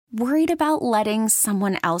Worried about letting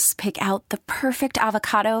someone else pick out the perfect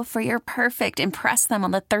avocado for your perfect impress them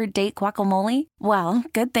on the third date guacamole? Well,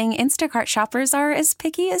 good thing Instacart shoppers are as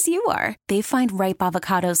picky as you are. They find ripe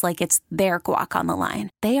avocados like it's their guac on the line.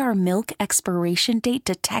 They are milk expiration date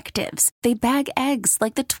detectives. They bag eggs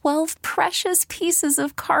like the 12 precious pieces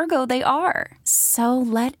of cargo they are. So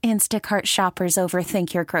let Instacart shoppers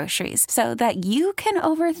overthink your groceries so that you can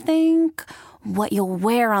overthink what you'll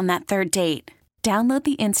wear on that third date. Download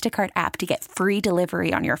the Instacart app to get free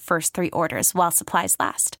delivery on your first 3 orders while supplies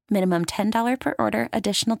last. Minimum $10 per order.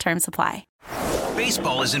 Additional terms apply.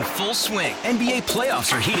 Baseball is in full swing. NBA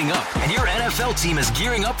playoffs are heating up, and your NFL team is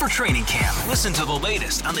gearing up for training camp. Listen to the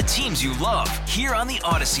latest on the teams you love here on the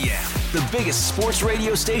Odyssey app. The biggest sports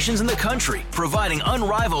radio stations in the country, providing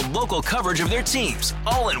unrivaled local coverage of their teams,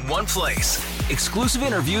 all in one place. Exclusive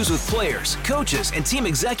interviews with players, coaches, and team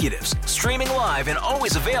executives, streaming live and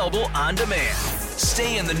always available on demand.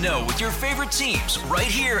 Stay in the know with your favorite teams right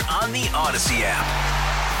here on the Odyssey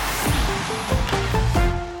app.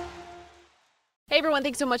 Hey everyone,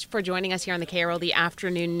 thanks so much for joining us here on the KRLD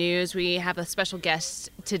Afternoon News. We have a special guest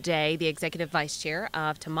today, the Executive Vice Chair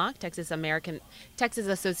of TAMACC, Texas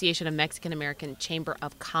Association of Mexican American Chamber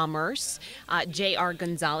of Commerce, J.R.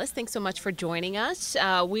 Gonzales. Thanks so much for joining us.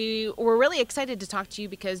 We were really excited to talk to you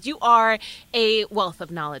because you are a wealth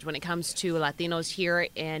of knowledge when it comes to Latinos here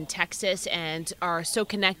in Texas and are so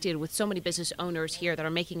connected with so many business owners here that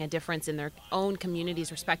are making a difference in their own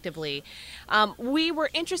communities respectively. We were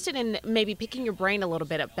interested in maybe picking your brain a little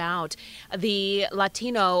bit about the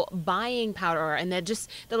Latino buying power and then just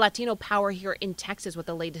the Latino power here in Texas, what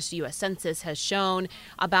the latest U.S. Census has shown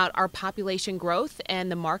about our population growth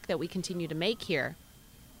and the mark that we continue to make here.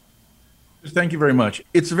 Thank you very much.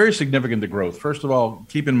 It's very significant, the growth. First of all,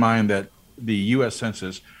 keep in mind that the U.S.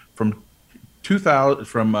 Census from 2000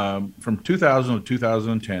 to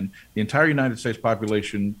 2010, the entire United States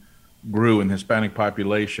population grew in Hispanic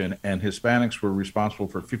population, and Hispanics were responsible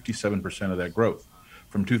for 57% of that growth.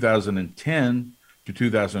 From 2010 to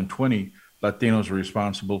 2020, Latinos were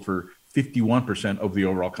responsible for 51% of the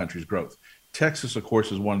overall country's growth. Texas, of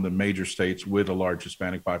course, is one of the major states with a large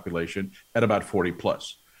Hispanic population at about 40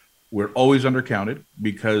 plus. We're always undercounted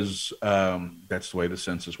because that's the way the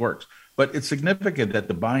census works. But it's significant that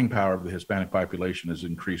the buying power of the Hispanic population has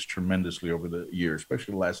increased tremendously over the years,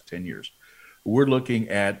 especially the last 10 years. We're looking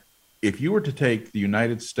at, if you were to take the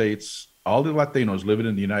United States, all the Latinos living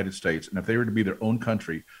in the United States, and if they were to be their own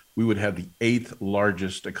country, we would have the 8th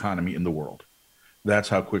largest economy in the world. That's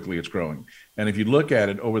how quickly it's growing. And if you look at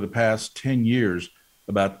it over the past 10 years,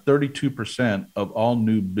 about 32% of all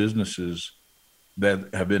new businesses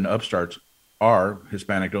that have been upstarts are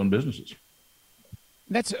Hispanic-owned businesses.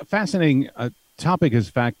 That's a fascinating topic,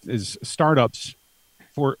 is startups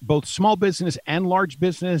for both small business and large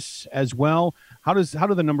business as well. How do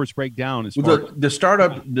the numbers break down? The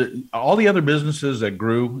startup, all the other businesses that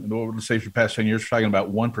grew, let's say for the past 10 years, we're talking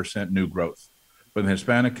about 1% new growth. But in the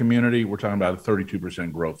Hispanic community, we're talking about a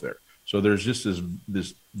 32% growth there. So there's just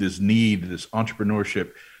this need, this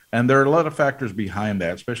entrepreneurship. And there are a lot of factors behind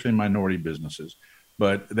that, especially in minority businesses.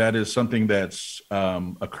 But that is something that's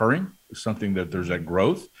occurring, something that there's that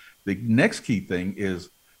growth. The next key thing is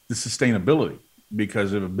the sustainability.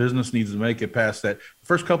 Because if a business needs to make it past that, the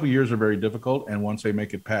first couple of years are very difficult. And once they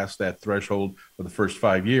make it past that threshold for the first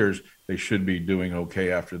 5 years, they should be doing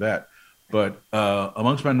okay after that. But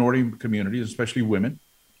amongst minority communities, especially women,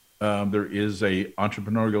 there is a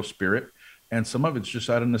entrepreneurial spirit. And some of it's just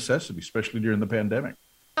out of necessity, especially during the pandemic.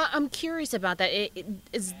 I'm curious about that.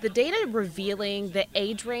 Is the data revealing the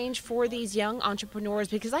age range for these young entrepreneurs?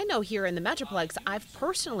 Because I know here in the Metroplex, I've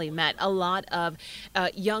personally met a lot of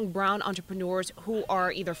young brown entrepreneurs who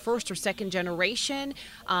are either first or second generation.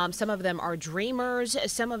 Some of them are dreamers.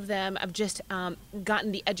 Some of them have just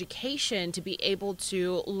gotten the education to be able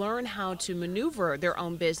to learn how to maneuver their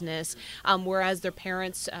own business, whereas their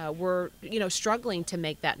parents were, struggling to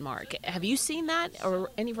make that mark. Have you seen that or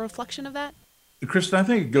any reflection of that? Kristen, I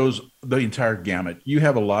think it goes the entire gamut. You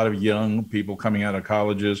have a lot of young people coming out of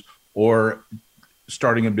colleges or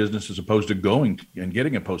starting a business as opposed to going and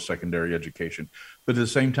getting a post-secondary education. But at the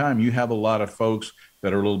same time, you have a lot of folks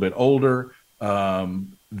that are a little bit older,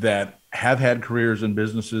 that have had careers in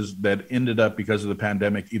businesses that ended up, because of the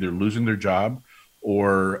pandemic, either losing their job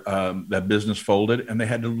or that business folded, and they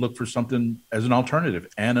had to look for something as an alternative.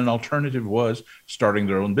 And an alternative was starting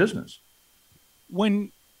their own business.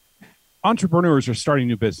 When entrepreneurs are starting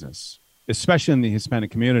new business, especially in the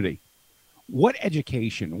Hispanic community, what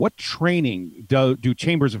education, what training do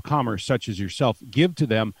chambers of commerce such as yourself give to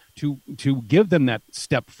them to give them that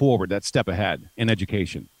step forward, that step ahead in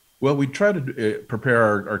education? Well, we try to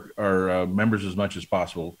prepare our members as much as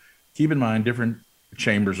possible. Keep in mind different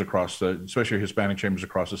chambers across especially Hispanic chambers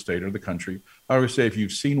across the state or the country. I always say if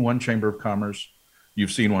you've seen one chamber of commerce,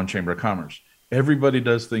 you've seen one chamber of commerce. Everybody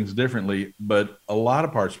does things differently, but a lot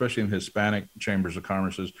of parts, especially in Hispanic chambers of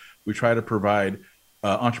commerces, we try to provide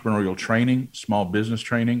entrepreneurial training, small business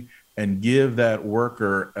training, and give that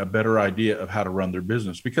worker a better idea of how to run their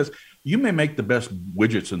business. Because you may make the best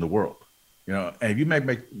widgets in the world, and you may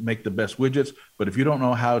make the best widgets, but if you don't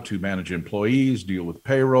know how to manage employees, deal with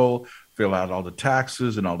payroll, fill out all the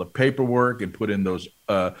taxes and all the paperwork, and put in those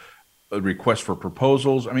requests for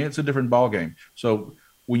proposals, I mean, it's a different ballgame. So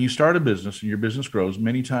when you start a business and your business grows,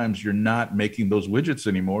 many times you're not making those widgets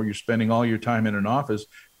anymore. You're spending all your time in an office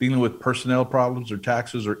dealing with personnel problems or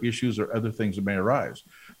taxes or issues or other things that may arise.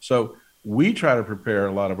 So we try to prepare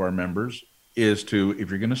a lot of our members is to, if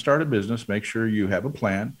you're going to start a business, make sure you have a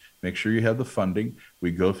plan, make sure you have the funding.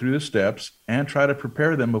 We go through the steps and try to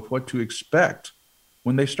prepare them of what to expect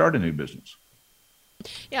when they start a new business.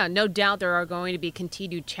 Yeah, no doubt there are going to be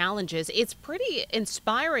continued challenges. It's pretty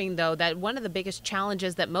inspiring, though, that one of the biggest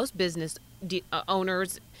challenges that most business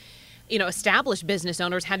owners, established business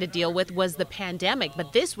owners had to deal with was the pandemic.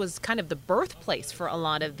 But this was kind of the birthplace for a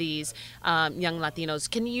lot of these young Latinos.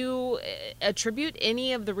 Can you attribute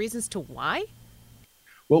any of the reasons to why?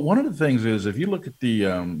 Well, one of the things is if you look at the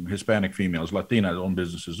Hispanic females, Latinas-owned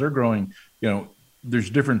businesses, they're growing,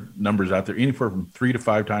 there's different numbers out there, anywhere from 3 to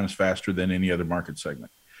 5 times faster than any other market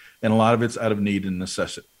segment. And a lot of it's out of need and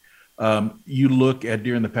necessity. You look at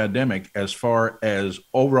during the pandemic, as far as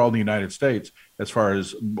overall in the United States, as far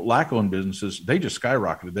as Black-owned businesses, they just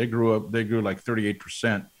skyrocketed. They grew like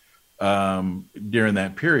 38% during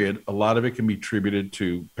that period. A lot of it can be attributed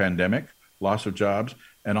to pandemic, loss of jobs,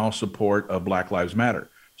 and all support of Black Lives Matter.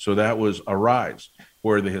 So that was a rise,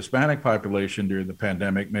 where the Hispanic population during the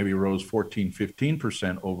pandemic maybe rose 14,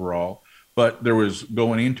 15% overall, but there's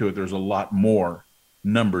a lot more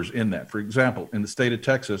numbers in that. For example, in the state of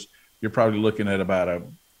Texas, you're probably looking at about a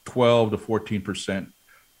 12 to 14%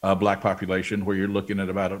 Black population, where you're looking at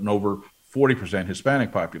about an over 40%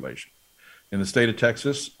 Hispanic population. In the state of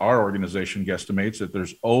Texas, our organization guesstimates that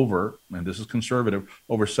there's and this is conservative,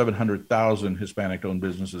 over 700,000 Hispanic-owned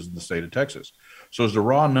businesses in the state of Texas. So as the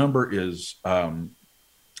raw number is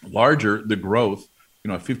larger, the growth,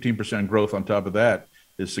 15% growth on top of that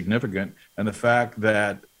is significant. And the fact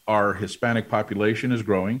that our Hispanic population is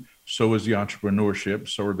growing, so is the entrepreneurship,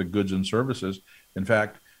 so are the goods and services. In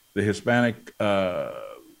fact, the Hispanic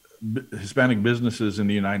businesses in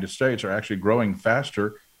the United States are actually growing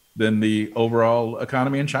faster than the overall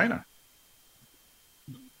economy in China.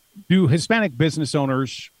 Do Hispanic business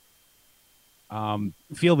owners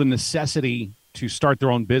feel the necessity to start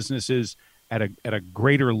their own businesses at a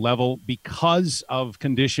greater level because of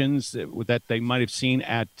conditions that they might have seen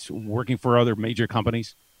at working for other major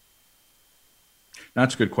companies?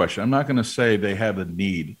 That's a good question. I'm not going to say they have a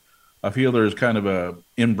need. I feel there's kind of a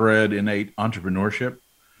inbred, innate entrepreneurship.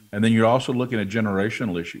 And then you're also looking at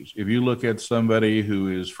generational issues. If you look at somebody who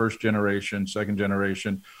is first generation, second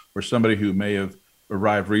generation, or somebody who may have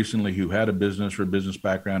arrived recently who had a business or a business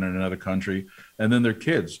background in another country, and then their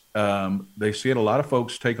kids, they see it. A lot of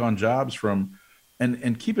folks take on jobs from,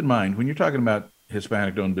 and keep in mind, when you're talking about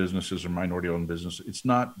Hispanic-owned businesses or minority-owned businesses, it's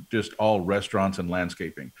not just all restaurants and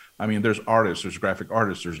landscaping. I mean, there's artists, there's graphic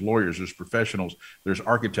artists, there's lawyers, there's professionals, there's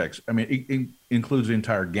architects. I mean, it includes the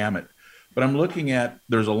entire gamut. But I'm looking at,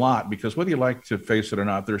 there's a lot, because whether you like to face it or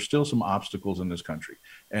not, there's still some obstacles in this country.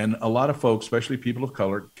 And a lot of folks, especially people of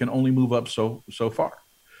color, can only move up so far.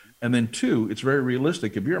 And then 2, it's very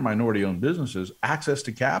realistic. If you're a minority-owned businesses, access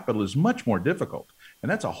to capital is much more difficult.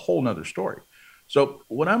 And that's a whole nother story. So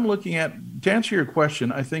what I'm looking at, to answer your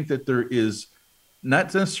question, I think that there is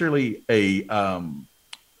not necessarily there's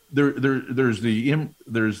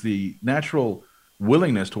the natural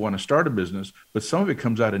willingness to want to start a business, but some of it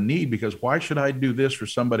comes out of need, because why should I do this for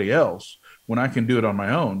somebody else when I can do it on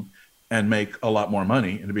my own and make a lot more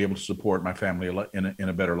money and to be able to support my family in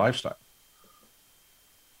a better lifestyle?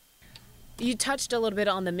 You touched a little bit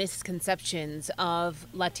on the misconceptions of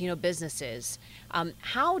Latino businesses.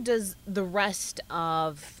 How does the rest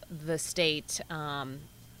of the state,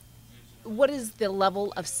 what is the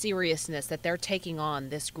level of seriousness that they're taking on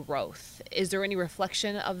this growth? Is there any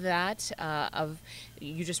reflection of that?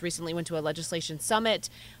 You just recently went to a legislation summit.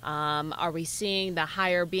 Are we seeing the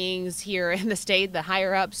higher beings here in the state, the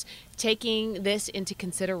higher ups, taking this into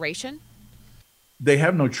consideration? They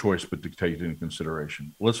have no choice but to take it into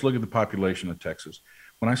consideration. Let's look at the population of Texas.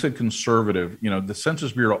 When I said conservative, the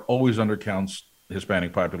Census Bureau always undercounts the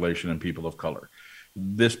Hispanic population and people of color.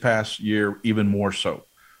 This past year, even more so.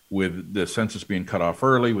 with the census being cut off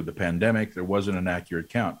early, with the pandemic, there wasn't an accurate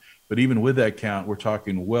count. But even with that count, we're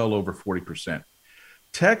talking well over 40%.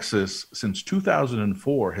 Texas, since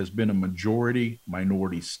 2004, has been a majority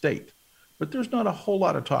minority state, but there's not a whole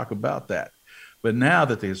lot of talk about that. But now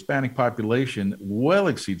that the Hispanic population well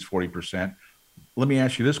exceeds 40%, let me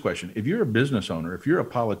ask you this question. If you're a business owner, if you're a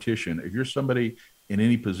politician, if you're somebody in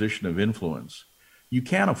any position of influence, you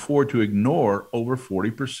can't afford to ignore over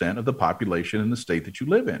 40% of the population in the state that you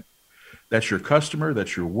live in. That's your customer,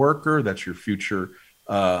 that's your worker, that's your future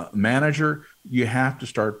manager. You have to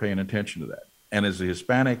start paying attention to that. And as the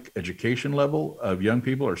Hispanic education level of young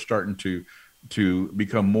people are starting to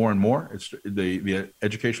become more and more, it's the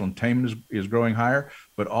educational attainment is growing higher,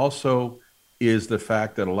 but also is the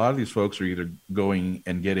fact that a lot of these folks are either going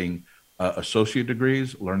and getting associate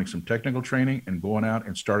degrees, learning some technical training, and going out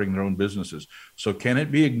and starting their own businesses. So can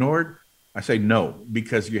it be ignored? I say no,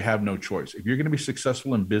 because you have no choice. If you're going to be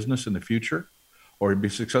successful in business in the future, or be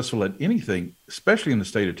successful at anything, especially in the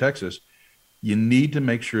state of Texas, you need to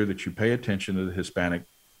make sure that you pay attention to the Hispanic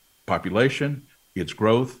population, its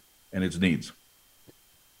growth, and its needs.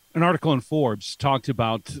 An article in Forbes talked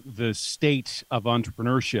about the state of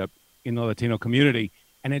entrepreneurship in the Latino community,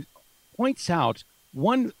 and it points out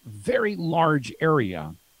one very large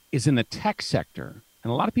area is in the tech sector,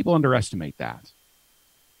 and a lot of people underestimate that.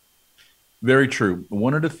 Very true.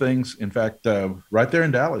 One of the things, in fact, right there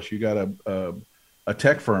in Dallas, you got a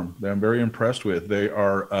tech firm that I'm very impressed with. They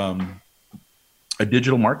are a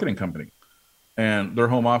digital marketing company, and their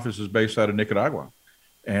home office is based out of Nicaragua.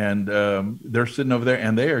 And they're sitting over there,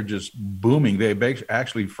 and they are just booming. They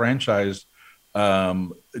actually franchised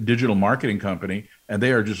digital marketing company, and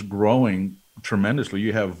they are just growing tremendously.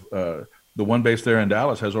 You have the one based there in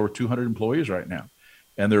Dallas has over 200 employees right now,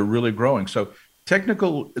 and they're really growing. So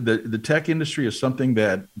the tech industry is something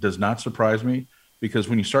that does not surprise me, because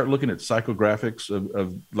when you start looking at psychographics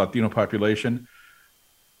of Latino population,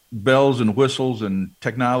 bells and whistles and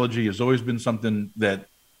technology has always been something that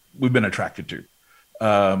we've been attracted to.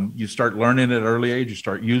 You start learning at an early age, you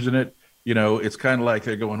start using it. It's kind of like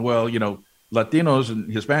they're going, well, Latinos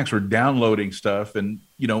and Hispanics were downloading stuff and,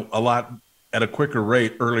 a lot at a quicker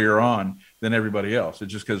rate earlier on than everybody else.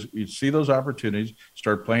 It's just because you see those opportunities,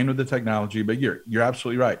 start playing with the technology. But you're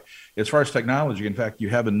absolutely right. As far as technology, in fact, you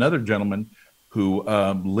have another gentleman who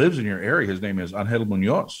lives in your area. His name is Angel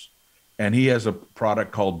Munoz, and he has a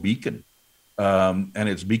product called Beacon, and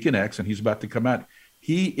it's Beacon X, and he's about to come out.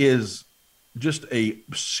 He is just a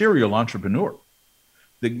serial entrepreneur.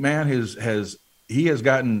 The man has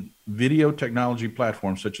gotten video technology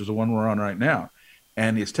platforms such as the one we're on right now,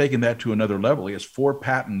 and he's taken that to another level. He has 4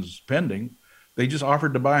 patents pending. They just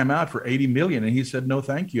offered to buy him out for $80 million, and he said, "No,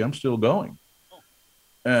 thank you. I'm still going."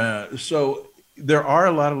 So there are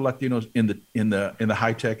a lot of Latinos in the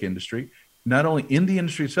high tech industry, not only in the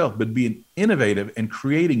industry itself, but being innovative and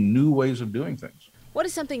creating new ways of doing things. What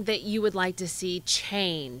is something that you would like to see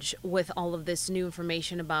change with all of this new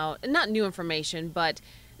information about, not new information, but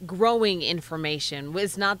growing information?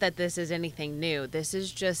 It's not that this is anything new. This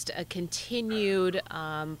is just a continued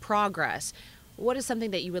progress. What is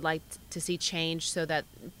something that you would like to see change so that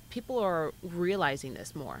people are realizing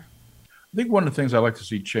this more? I think one of the things I like to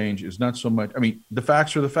see change is not so much, the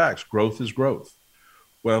facts are the facts. Growth is growth.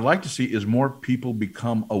 What I'd like to see is more people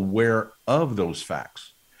become aware of those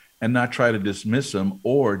facts and not try to dismiss them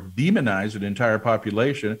or demonize an entire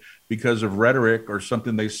population because of rhetoric or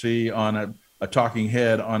something they see on a talking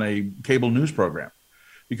head on a cable news program.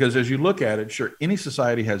 Because as you look at it, sure, any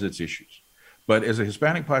society has its issues. But as the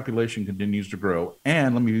Hispanic population continues to grow,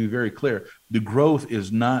 and let me be very clear, the growth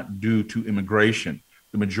is not due to immigration.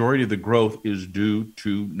 The majority of the growth is due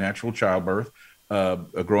to natural childbirth,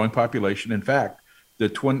 a growing population. In fact,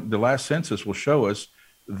 the last census will show us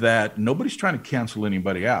that nobody's trying to cancel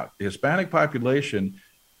anybody out. The Hispanic population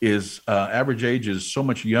is average age is so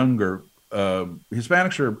much younger.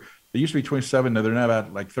 Hispanics they used to be 27, now they're now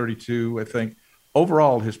about like 32, I think.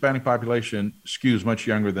 Overall, the Hispanic population skews much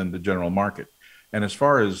younger than the general market. And as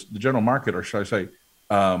far as the general market, or should I say,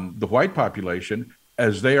 the white population,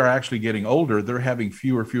 as they are actually getting older, they're having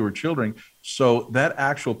fewer children. So that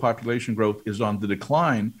actual population growth is on the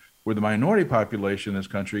decline, where the minority population in this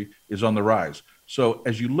country is on the rise. So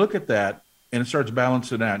as you look at that, and it starts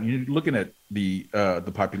balancing out, and you're looking at the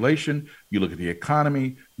population, you look at the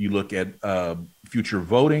economy, you look at future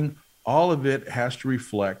voting, all of it has to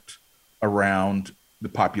reflect around the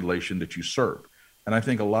population that you serve. And I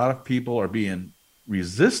think a lot of people are being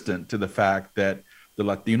resistant to the fact that the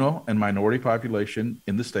Latino and minority population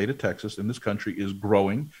in the state of Texas, in this country, is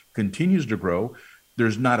growing, continues to grow.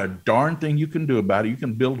 There's not a darn thing you can do about it. You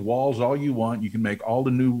can build walls all you want. You can make all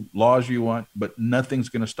the new laws you want, but nothing's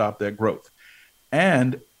going to stop that growth.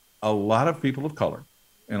 And a lot of people of color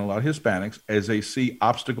and a lot of Hispanics, as they see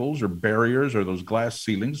obstacles or barriers or those glass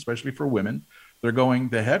ceilings, especially for women, they're going,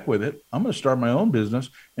 the heck with it. I'm going to start my own business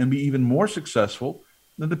and be even more successful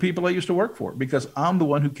than the people I used to work for, because I'm the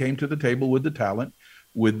one who came to the table with the talent,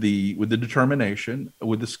 with the determination,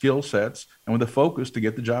 with the skill sets, and with the focus to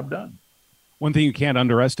get the job done. One thing you can't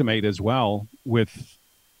underestimate as well with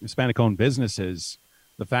Hispanic-owned businesses,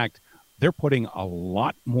 the fact they're putting a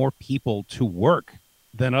lot more people to work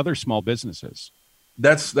than other small businesses.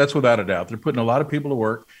 That's without a doubt. They're putting a lot of people to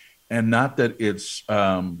work, and not that it's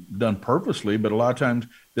done purposely, but a lot of times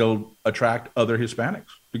they'll attract other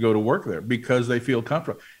Hispanics to go to work there because they feel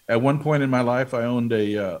comfortable. At one point in my life, I owned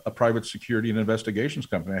a private security and investigations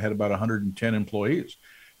company. I had about 110 employees.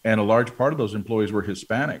 And a large part of those employees were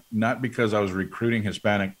Hispanic, not because I was recruiting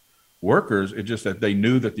Hispanic workers. It's just that they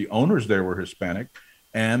knew that the owners there were Hispanic,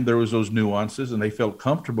 and there was those nuances, and they felt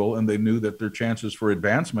comfortable, and they knew that their chances for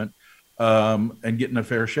advancement and getting a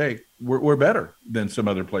fair shake were better than some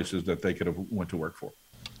other places that they could have went to work for.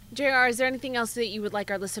 JR, is there anything else that you would like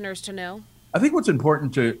our listeners to know? I think what's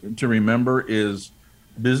important to remember is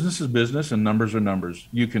business is business and numbers are numbers.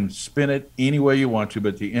 You can spin it any way you want to,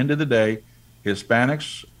 but at the end of the day,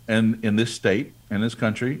 Hispanics in this state and this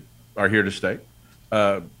country are here to stay.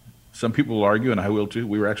 Some people will argue, and I will too,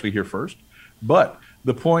 we were actually here first. But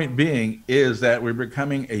the point being is that we're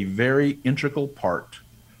becoming a very integral part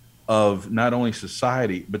of not only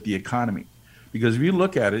society, but the economy. Because if you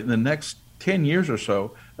look at it, in the next 10 years or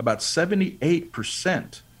so, about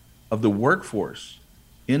 78% of the workforce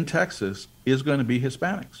in Texas is going to be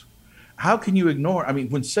Hispanics. How can you ignore? I mean,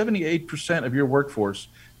 when 78% of your workforce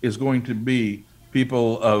is going to be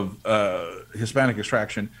people of Hispanic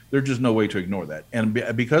extraction, there's just no way to ignore that. And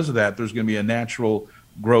because of that, there's going to be a natural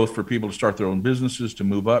growth for people to start their own businesses, to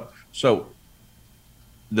move up. So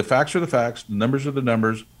the facts are the facts, the numbers are the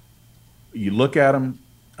numbers. You look at them.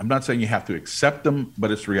 I'm not saying you have to accept them,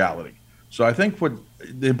 but it's reality. So I think what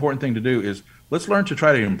the important thing to do is let's learn to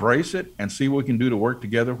try to embrace it and see what we can do to work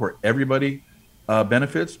together where everybody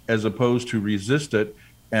benefits, as opposed to resist it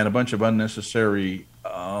and a bunch of unnecessary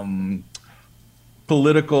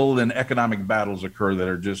political and economic battles occur that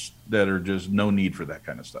are just no need for that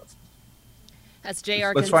kind of stuff. That's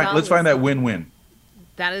JR Let's Gonzales. find that win-win.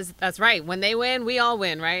 That's right. When they win, we all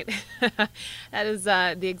win, right? That is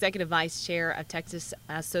the Executive Vice Chair of Texas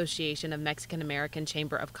Association of Mexican American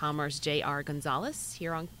Chamber of Commerce, JR Gonzales,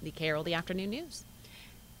 here on the KRLD Afternoon News.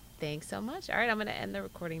 Thanks so much. All right, I'm going to end the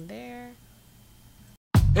recording there.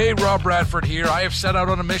 Hey, Rob Bradford here. I have set out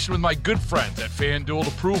on a mission with my good friends at FanDuel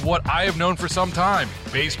to prove what I have known for some time.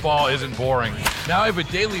 Baseball isn't boring. Now I have a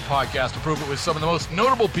daily podcast to prove it with some of the most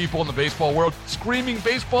notable people in the baseball world, screaming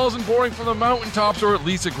baseball isn't boring from the mountaintops, or at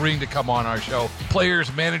least agreeing to come on our show.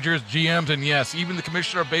 Players, managers, GMs, and yes, even the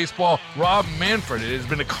Commissioner of Baseball, Rob Manfred. It has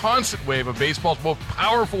been a constant wave of baseball's most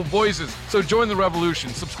powerful voices. So join the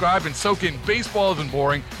revolution. Subscribe and soak in Baseball Isn't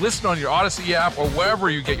Boring. Listen on your Odyssey app or wherever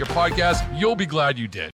you get your podcasts. You'll be glad you did.